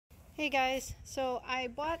Hey guys, so I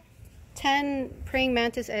bought 10 praying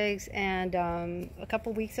mantis eggs and a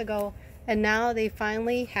couple weeks ago, and now they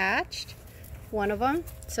finally hatched one of them.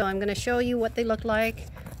 So I'm going to show you what they look like,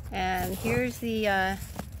 and here's the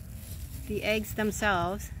eggs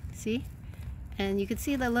themselves. See? And you can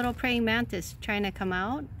see the little praying mantis trying to come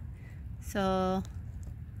out. So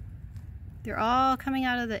they're all coming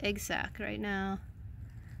out of the egg sac right now.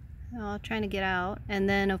 They're all trying to get out. And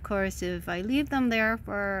then of course if I leave them there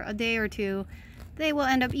for a day or two, they will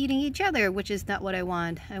end up eating each other, which is not what I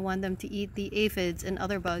want. I want them to eat the aphids and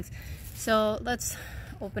other bugs. So let's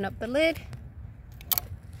open up the lid.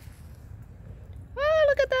 Oh,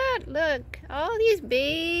 look at that! Look! All these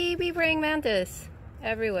baby praying mantis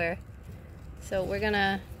everywhere. So we're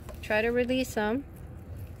gonna try to release them.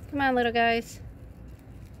 Come on, little guys.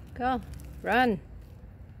 Go. Run.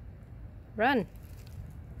 Run.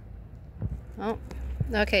 Oh,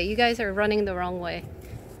 okay, you guys are running the wrong way.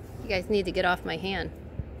 You guys need to get off my hand.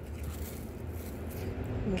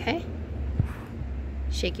 Okay.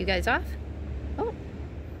 Shake you guys off. Oh.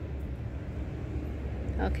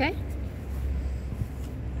 Okay.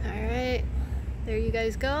 Alright. There you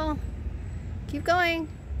guys go. Keep going.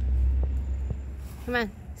 Come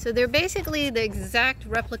on. So they're basically the exact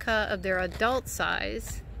replica of their adult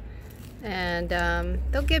size. And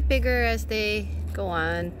they'll get bigger as they go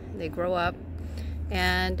on. They grow up.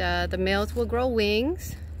 And the males will grow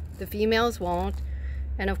wings. The females won't.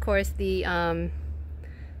 And of course the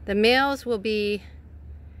males will be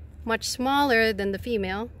much smaller than the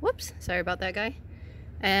female. Whoops, sorry about that, guy.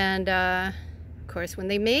 And of course when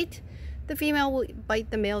they mate, the female will bite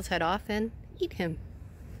the male's head off and eat him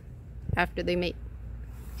after they mate.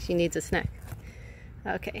 She needs a snack.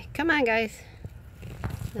 Okay, come on guys.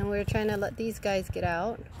 Now we're trying to let these guys get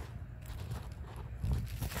out.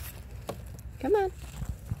 Come on.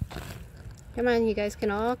 Come on, you guys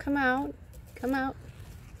can all come out. Come out.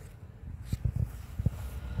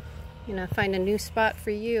 I'm gonna find a new spot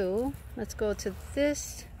for you. Let's go to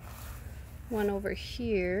this one over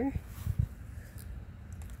here.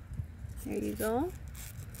 There you go.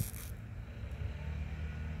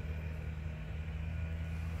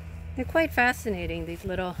 They're quite fascinating, these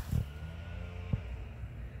little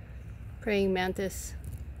praying mantis.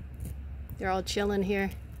 They're all chilling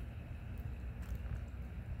here.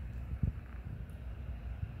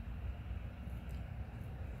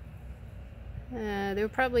 They're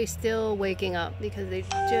probably still waking up because they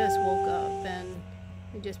just woke up and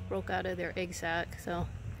they just broke out of their egg sac. So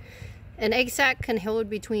an egg sac can hold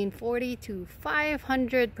between 40 to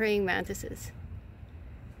 500 praying mantises.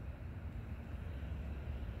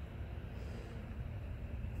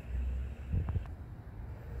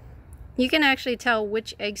 You can actually tell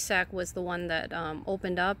which egg sac was the one that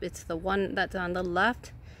opened up. It's the one that's on the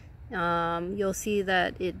left. You'll see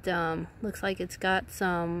that it looks like it's got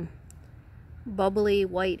some bubbly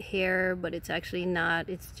white hair, but it's actually not.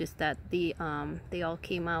 It's just that they all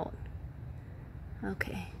came out.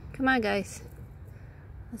 Okay, come on guys.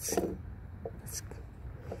 Let's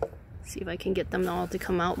see if I can get them all to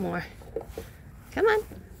come out more. Come on.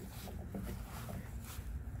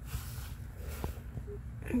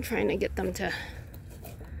 I'm trying to get them to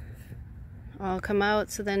all come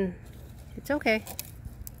out, so then it's okay.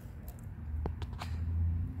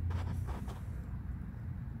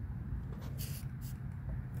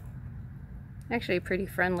 Actually pretty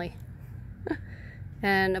friendly.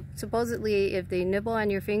 And supposedly if they nibble on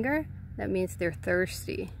your finger, that means they're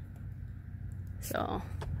thirsty. So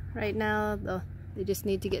right now they just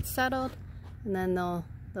need to get settled, and then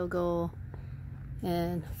they'll go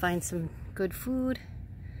and find some good food.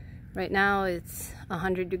 Right now it's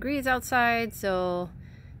 100 degrees outside, so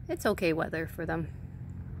it's okay weather for them.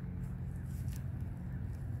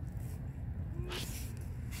 Let's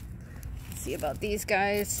see about these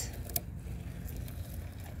guys.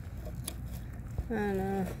 I don't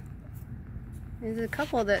know. There's a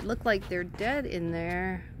couple that look like they're dead in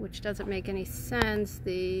there, which doesn't make any sense.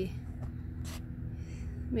 Maybe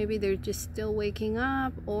they're just still waking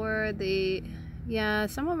up, or yeah,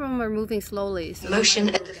 some of them are moving slowly. So motion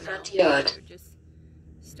in the front yard. They're just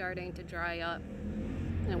starting to dry up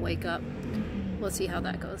and wake up. We'll see how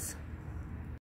that goes.